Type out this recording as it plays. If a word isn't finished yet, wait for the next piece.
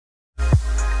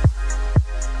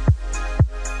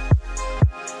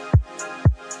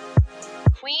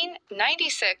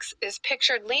96 is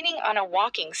pictured leaning on a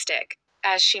walking stick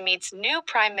as she meets new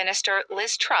Prime Minister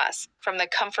Liz Truss from the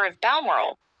comfort of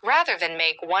Balmoral, rather than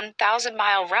make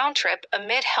 1,000-mile round trip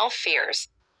amid health fears.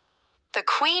 The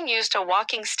Queen used a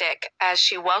walking stick as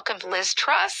she welcomed Liz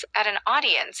Truss at an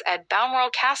audience at Balmoral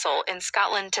Castle in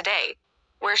Scotland today,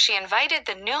 where she invited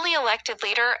the newly elected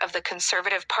leader of the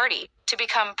Conservative Party to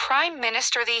become Prime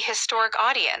Minister. The historic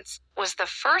audience was the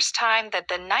first time that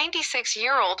the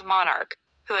 96-year-old monarch,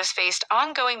 who has faced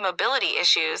ongoing mobility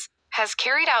issues, has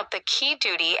carried out the key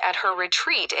duty at her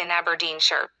retreat in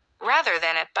Aberdeenshire, rather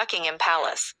than at Buckingham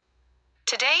Palace.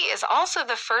 Today is also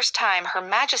the first time Her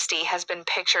Majesty has been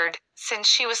pictured since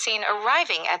she was seen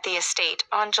arriving at the estate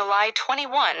on July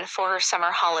 21 for her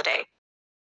summer holiday.